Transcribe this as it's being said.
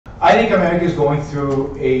I think America is going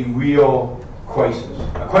through a real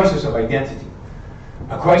a crisis of identity,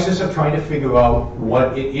 a crisis of trying to figure out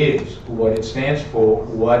what it is, what it stands for,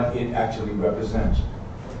 what it actually represents.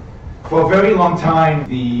 For a very long time,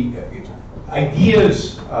 the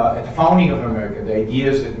ideas at the founding of America, the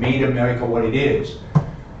ideas that made America what it is,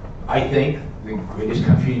 I think the greatest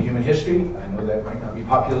country in human history, I know that might not be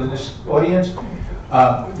popular in this audience,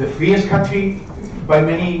 the freest country by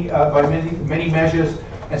many measures,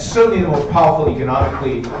 and certainly the most powerful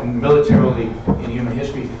economically and militarily in human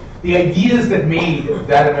history. The ideas that made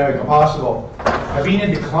that America possible have been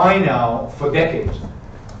in decline now for decades.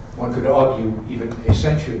 One could argue even a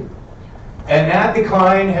century. And that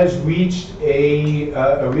decline has reached a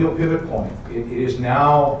real pivot point. It is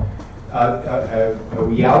now a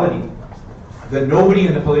reality that nobody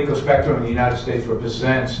in the political spectrum in the United States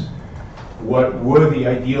represents what were the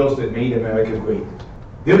ideals that made America great.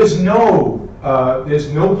 There's no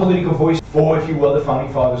political voice for, if you will, the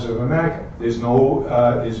founding fathers of America. There's no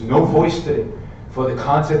voice today for the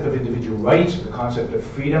concept of individual rights, for the concept of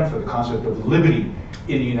freedom, for the concept of liberty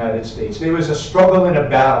in the United States. There is a struggle and a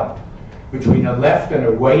battle between a left and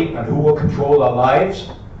a right on who will control our lives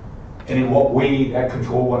and in what way that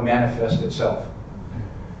control will manifest itself.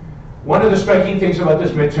 One of the striking things about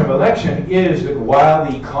this midterm election is that while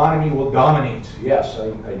the economy will dominate, yes, I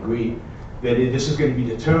agree, that this is going to be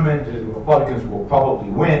determined, that the Republicans will probably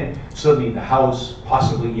win, certainly in the House,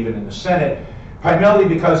 possibly even in the Senate, primarily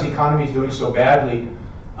because the economy is doing so badly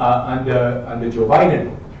under Joe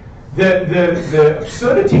Biden. The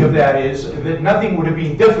absurdity of that is that nothing would have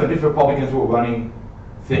been different if Republicans were running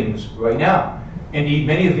things right now. Indeed,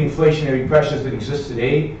 many of the inflationary pressures that exist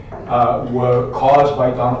today were caused by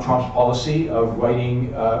Donald Trump's policy of writing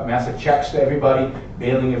massive checks to everybody,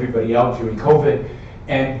 bailing everybody out during COVID,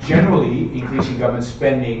 and generally increasing government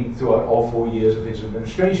spending throughout all 4 years of his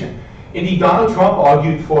administration. Indeed, Donald Trump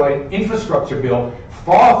argued for an infrastructure bill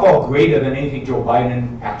far, far greater than anything Joe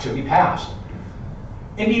Biden actually passed.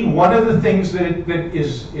 Indeed, one of the things that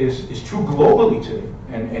is true globally today,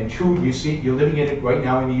 and true, you're living in it right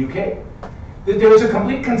now in the UK, that there is a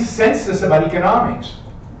complete consensus about economics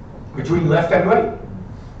between left and right.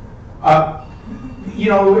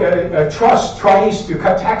 Trust tries to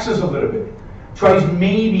cut taxes a little bit, tries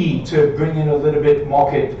maybe to bring in a little bit of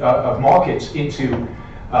markets into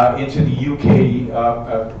the UK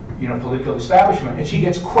political establishment, and she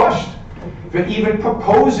gets crushed for even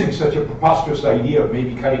proposing such a preposterous idea of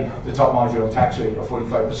maybe cutting the top marginal tax rate of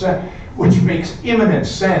 45%, which makes imminent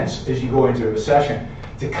sense as you go into a recession,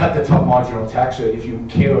 to cut the top marginal tax rate if you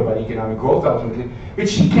care about economic growth ultimately. But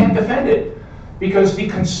she can't defend it, because the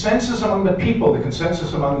consensus among the people, the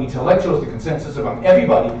consensus among the intellectuals, the consensus among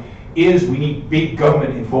everybody is we need big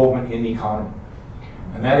government involvement in the economy.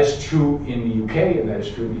 And that is true in the UK, and that is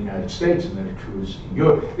true in the United States, and that is true in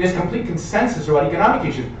Europe. There's complete consensus about economic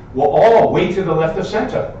issues. We're all way to the left of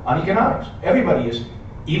center on economics. Everybody is.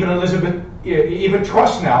 Even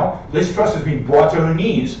Truss now, Liz Truss has been brought to her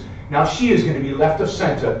knees. Now she is going to be left of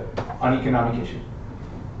center on economic issues.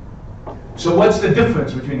 So what's the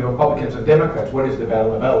difference between the Republicans and Democrats? What is the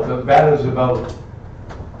battle about? The battle is about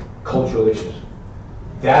cultural issues.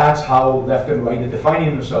 That's how left and right are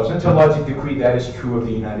defining themselves. And to a large degree, that is true of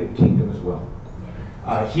the United Kingdom as well.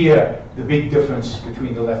 Here, the big difference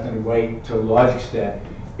between the left and the right, to a large extent,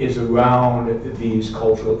 is around these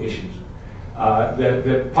cultural issues.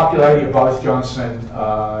 The popularity of Boris Johnson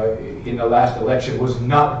in the last election was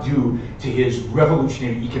not due to his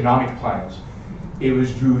revolutionary economic plans. It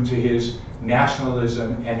was due to his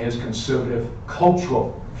nationalism and his conservative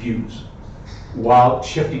cultural views, while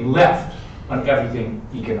shifting left on everything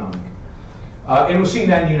economic. And we're seeing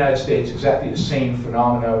that in the United States, exactly the same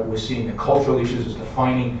phenomena. We're seeing the cultural issues as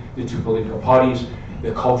defining the two political parties.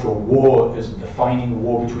 The cultural war is a defining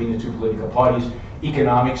war between the two political parties.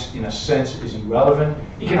 Economics, in a sense, is irrelevant.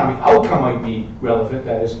 Economic outcome might be relevant,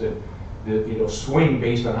 that is the swing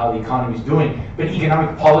based on how the economy is doing. But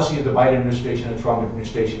economic policy of the Biden administration and the Trump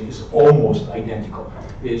administration is almost identical.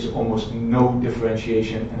 There's almost no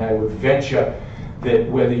differentiation, and I would venture that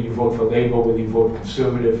whether you vote for Labour, whether you vote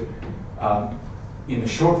Conservative, in the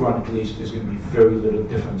short run at least, there's going to be very little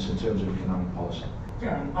difference in terms of economic policy.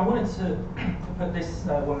 Yeah, I wanted to put this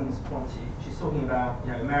woman's point to you. She's talking about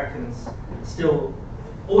Americans, still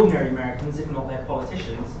ordinary Americans, if not their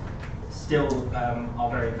politicians, still are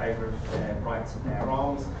very in favour of their right to bear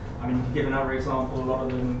arms. I mean, to give another example, a lot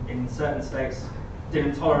of them in certain states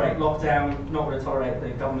didn't tolerate lockdown, not going to tolerate the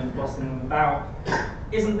government bossing them about.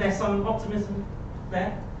 Isn't there some optimism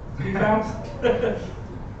there to be found?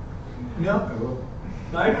 No.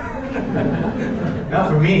 No? Not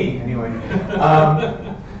for me, anyway.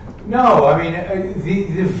 No, I mean,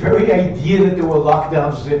 the very idea that there were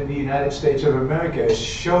lockdowns in the United States of America is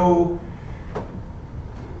so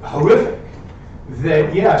horrific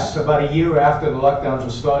that, yes, about a year after the lockdowns were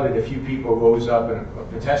started, a few people rose up and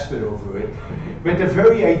protested over it. But the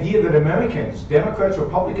very idea that Americans, Democrats,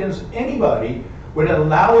 Republicans, anybody, would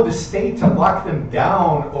allow the state to lock them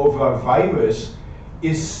down over a virus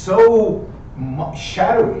is so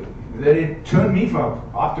shattering that it turned me from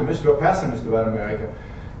optimist to a pessimist about America.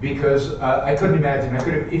 Because I couldn't imagine,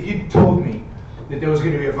 if you told me that there was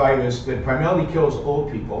going to be a virus that primarily kills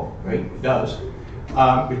old people, right, it does,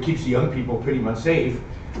 but keeps the young people pretty much safe,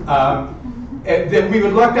 that we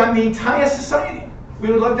would lock down the entire society. We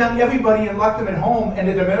would lock down everybody and lock them at home, and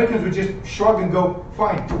that Americans would just shrug and go,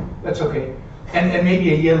 fine, that's okay. And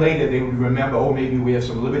maybe a year later they would remember, oh, maybe we have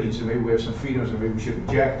some liberties, or maybe we have some freedoms, or maybe we should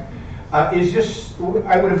object. It's just,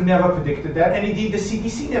 I would have never predicted that, and indeed the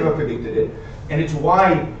CDC never predicted it. And it's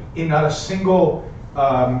why in not a single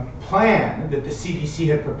plan that the CDC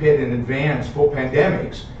had prepared in advance for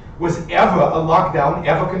pandemics was ever a lockdown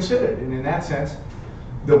ever considered. And in that sense,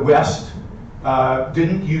 the West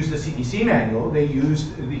didn't use the CDC manual, they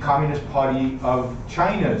used the Communist Party of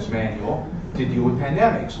China's manual to deal with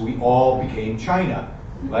pandemics. We all became China,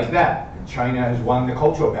 like that. And China has won the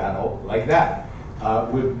cultural battle, like that.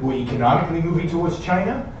 We're economically moving towards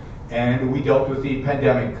China, and we dealt with the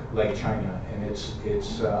pandemic like China. And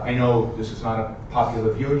it's I know this is not a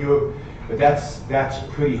popular view in Europe, but that's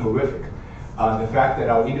pretty horrific. The fact that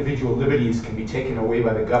our individual liberties can be taken away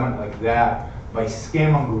by the government like that, by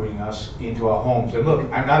scaremongering us into our homes. And look,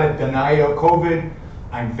 I'm not a denier of COVID.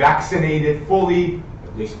 I'm vaccinated fully,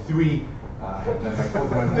 at least 3. I haven't done my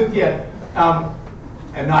 4th one yet.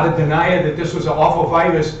 I'm not a denier that this was an awful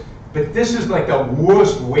virus, but this is like the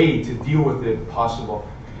worst way to deal with it possible.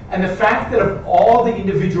 And the fact that of all the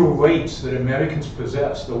individual rights that Americans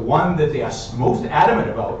possess, the one that they are most adamant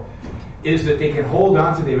about is that they can hold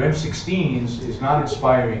on to their M16s is not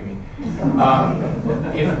inspiring me.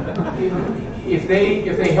 If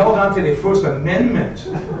they held on to their First Amendment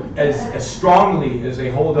as strongly as they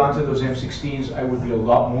hold on to those M16s, I would be a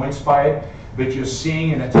lot more inspired. But you're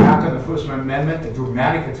seeing an attack on the First Amendment, a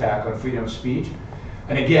dramatic attack on freedom of speech.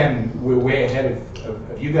 And again, we're way ahead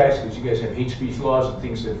of you guys, because you guys have hate speech laws and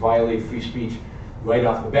things that violate free speech right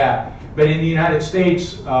off the bat. But in the United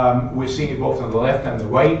States, we're seeing it both on the left and the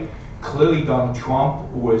right. Clearly, Donald Trump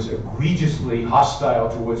was egregiously hostile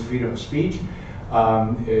towards freedom of speech,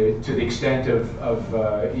 to the extent of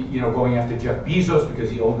going after Jeff Bezos because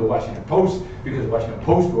he owned the Washington Post, because the Washington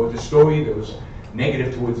Post wrote the story that was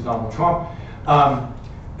negative towards Donald Trump.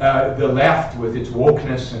 The left, with its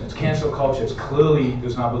wokeness and its cancel culture, clearly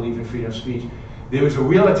does not believe in freedom of speech. There is a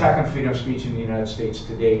real attack on freedom of speech in the United States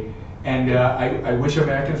today, and I wish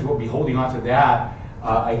Americans would be holding on to that.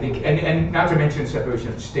 I think, and not to mention separation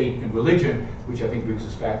of state and religion, which I think brings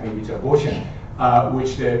us back maybe to abortion,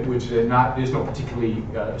 which there's no particularly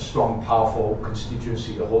strong, powerful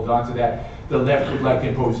constituency to hold on to that. The left would like to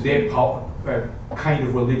impose their kind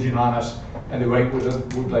of religion on us, and the right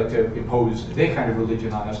would like to impose their kind of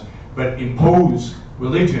religion on us. But impose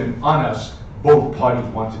religion on us, both parties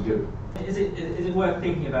want to do. Is it worth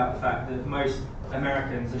thinking about the fact that most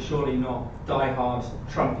Americans are surely not diehard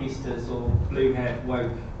Trumpistas or blue-haired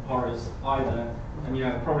woke horrors either,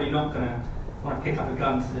 and probably not going to want to pick up a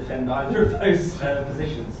gun to defend either of those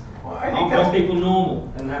positions? Well, I think aren't most people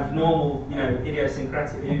normal and have normal,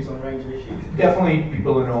 idiosyncratic views on a range of issues? Definitely,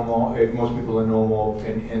 people are normal. Most people are normal,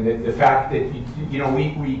 and the fact that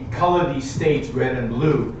we color these states red and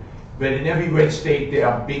blue, but in every red state there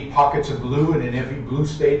are big pockets of blue, and in every blue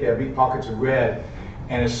state there are big pockets of red.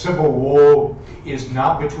 And a civil war is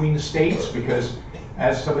not between the states because,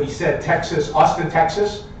 as somebody said, Austin,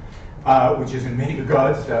 Texas, which is in many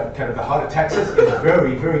regards kind of the heart of Texas, is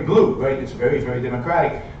very, very blue, right? It's very, very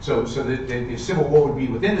democratic. So the civil war would be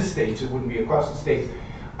within the states, it wouldn't be across the states.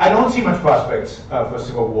 I don't see much prospects for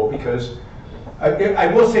civil war because I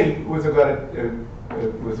will say, with regard to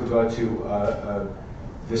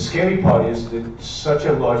the scary part is that such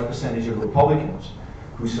a large percentage of Republicans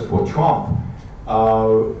who support Trump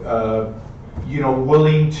are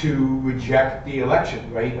willing to reject the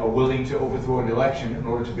election, right? Are willing to overthrow an election in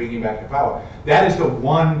order to bring him back to power. That is the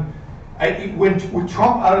one. With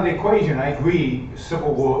Trump out of the equation, I agree,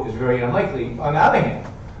 civil war is very unlikely. On the other hand,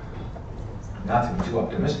 not to be too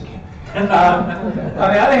optimistic here. On the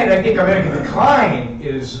other hand, I think American decline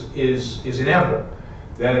is inevitable.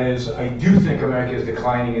 That is, I do think America is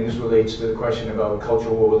declining, and this relates to the question about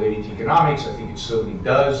cultural war relating to economics. I think it certainly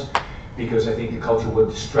does, because I think the cultural war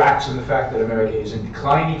distracts from the fact that America is in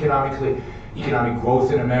decline economically. economic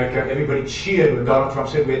growth in America. Everybody cheered when Donald Trump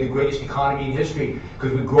said we had the greatest economy in history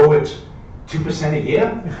because we grow at 2% a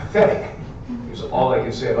year. Pathetic. Is all I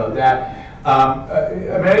can say about that.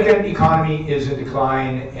 American economy is in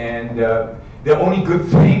decline, and the only good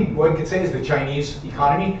thing one could say is the Chinese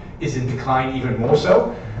economy is in decline even more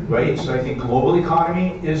so, right? So I think global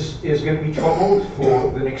economy is going to be troubled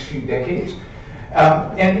for the next few decades.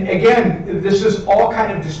 And again, this is all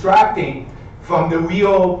kind of distracting from the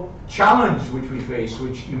real challenge which we face,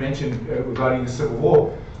 which you mentioned regarding the Civil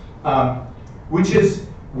War, which is,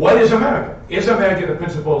 what is America? Is America the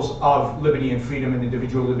principles of liberty and freedom and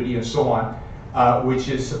individual liberty and so on, which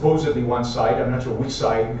is supposedly one side? I'm not sure which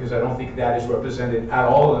side, because I don't think that is represented at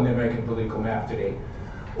all in the American political map today.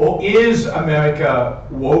 Or is America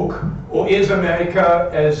woke? Or is America,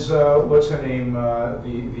 as what's her name,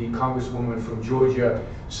 the congresswoman from Georgia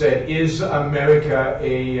said, is America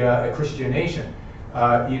a Christian nation?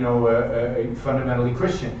 Fundamentally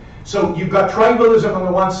Christian. So you've got tribalism on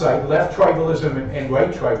the one side, left tribalism and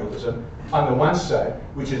right tribalism on the one side,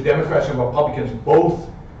 which is Democrats and Republicans both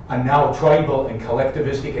are now tribal and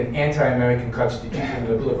collectivistic and anti-American Constitution and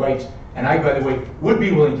the Bill of Rights. And I, by the way, would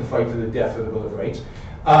be willing to fight to the death for the Bill of Rights.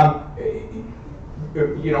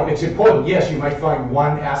 It's important. Yes, you might find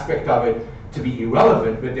one aspect of it to be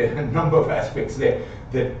irrelevant, but there are a number of aspects there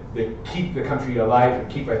that keep the country alive and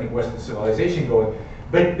keep, I think, Western civilization going.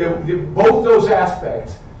 But both those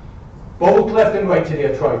aspects, both left and right today,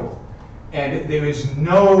 are tribal. And there is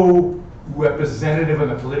no representative on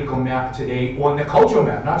the political map today, or on the cultural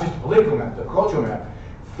map, not just the political map, the cultural map,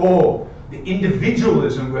 for the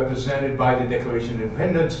individualism represented by the Declaration of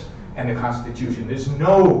Independence and the Constitution. There's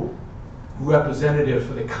no representative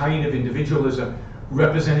for the kind of individualism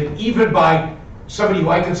represented even by somebody who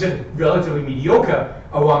I consider relatively mediocre,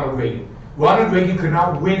 a Ronald Reagan. Ronald Reagan could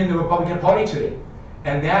not win in the Republican Party today.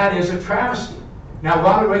 And that is a travesty. Now,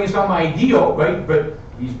 Ronald Reagan's not my ideal, right? But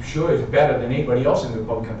he's sure is better than anybody else in the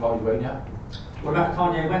Republican Party right now. What about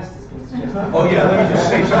Kanye West has been suggested? Oh yeah, let me just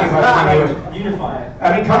say something about Kanye West. Unify it.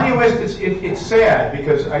 I mean, Kanye West, it's sad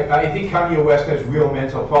because I think Kanye West has real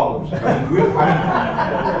mental problems.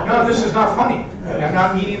 No, this is not funny. I'm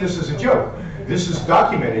not meaning this as a joke. This is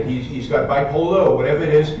documented. He's got bipolar or whatever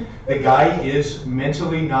it is. The guy is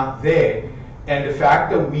mentally not there. And the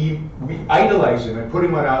fact that we idolize him and put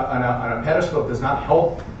him on a pedestal does not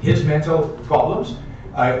help his mental problems.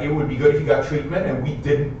 It would be good if he got treatment, and we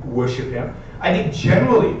didn't worship him. I think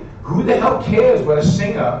generally, who the hell cares what a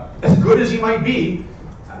singer, as good as he might be,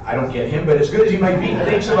 I don't get him, but as good as he might be,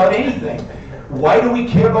 thinks about anything? Why do we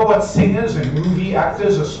care about what singers and movie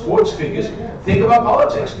actors or sports figures think about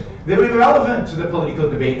politics? They're irrelevant to the political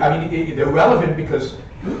debate. I mean, they're relevant because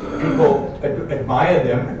people admire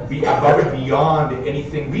them above and beyond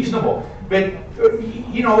anything reasonable. But,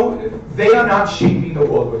 they are not shaping the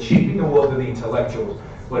world. What shaping the world are the intellectuals.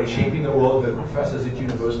 What is shaping the world are the professors at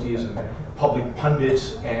universities and public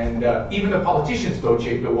pundits, and even the politicians don't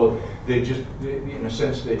shape the world. They're just, in a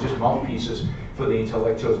sense, they're just mouthpieces for the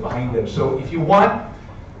intellectuals behind them. So if you want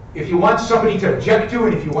somebody to object to,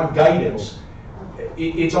 and if you want guidance,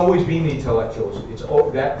 it's always been the intellectuals.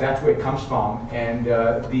 That's where it comes from. And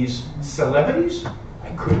these celebrities,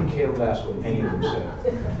 I couldn't care less what any of them said.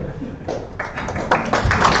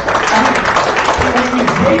 It would be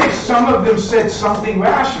great if some of them said something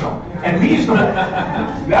rational and reasonable.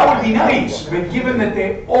 That would be nice. But given that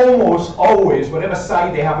they're almost always, whatever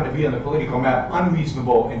side they happen to be on the political map,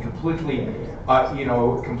 unreasonable and completely,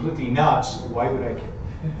 completely nuts, why would I care?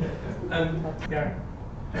 Yaron.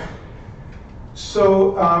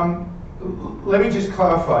 So let me just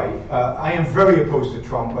clarify. I am very opposed to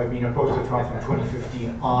Trump. I've been opposed to Trump from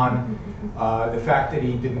 2015 on. The fact that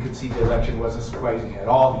he didn't concede the election wasn't surprising at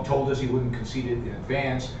all. He told us he wouldn't concede it in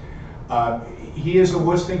advance. He is the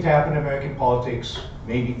worst thing to happen in American politics,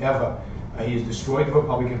 maybe ever. He has destroyed the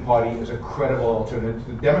Republican Party as a credible alternative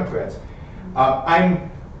to the Democrats. I'm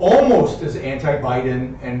almost as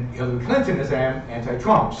anti-Biden and Hillary Clinton as I am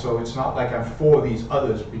anti-Trump. So it's not like I'm for these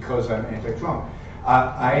others because I'm anti-Trump.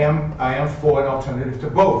 I am for an alternative to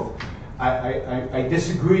both. I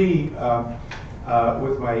disagree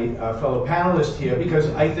with my fellow panelist here because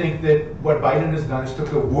I think that what Biden has done is took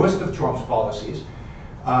the worst of Trump's policies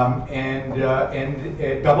and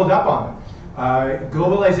doubled up on them.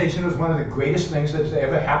 Globalization was one of the greatest things that's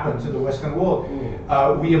ever happened to the Western world.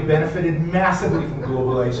 We have benefited massively from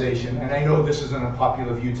globalization, and I know this is an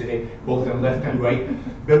unpopular view today, both on left and right,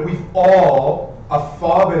 but we've all are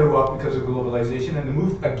far better off because of globalization, and the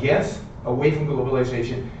move away from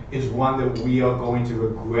globalization is one that we are going to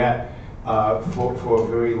regret for a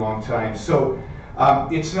very long time. So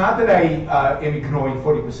It's not that I am ignoring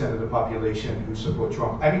 40% of the population who support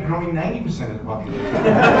Trump. I'm ignoring 90% of the population who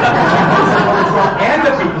support Trump and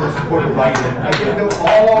the people who support Biden. I think they're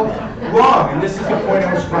all wrong. And this is the point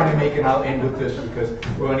I was trying to make, and I'll end with this because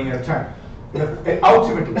we're running out of time.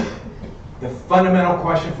 Ultimately, the fundamental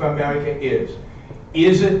question for America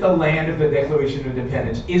is it the land of the Declaration of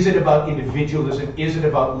Independence? Is it about individualism? Is it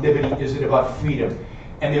about liberty? Is it about freedom?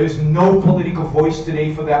 And there is no political voice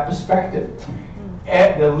today for that perspective.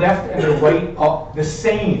 The left and the right are the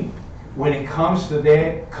same when it comes to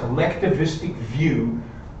their collectivistic view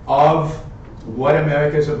of what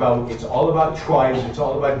America is about. It's all about tribes, it's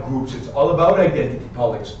all about groups, it's all about identity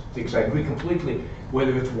politics. I agree completely,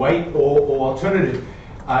 whether it's white or alternative.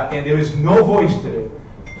 And there is no voice today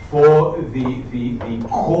for the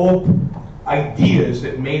core ideas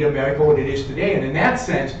that made America what it is today. And in that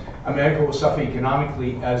sense, America will suffer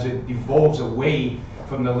economically as it devolves away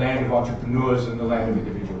from the land of entrepreneurs and the land of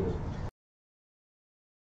individualism.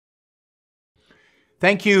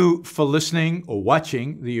 Thank you for listening or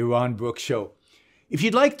watching the Yaron Brook Show. If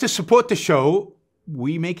you'd like to support the show,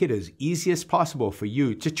 we make it as easy as possible for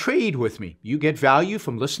you to trade with me. You get value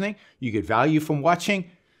from listening. You get value from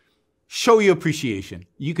watching. Show your appreciation.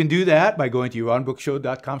 You can do that by going to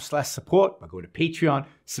yaronbrookshow.com/support, by going to Patreon,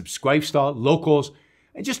 Subscribestar, Locals,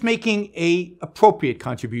 and just making a appropriate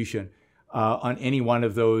contribution on any one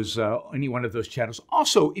of those channels.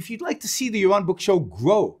 Also, if you'd like to see the Yaron Brook Show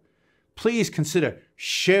grow, please consider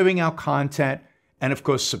sharing our content and, of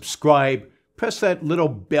course, subscribe. Press that little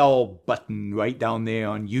bell button right down there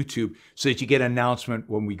on YouTube so that you get an announcement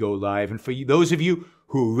when we go live. And for those of you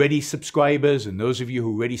who are already subscribers and those of you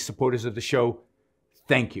who are already supporters of the show,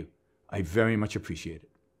 thank you. I very much appreciate it.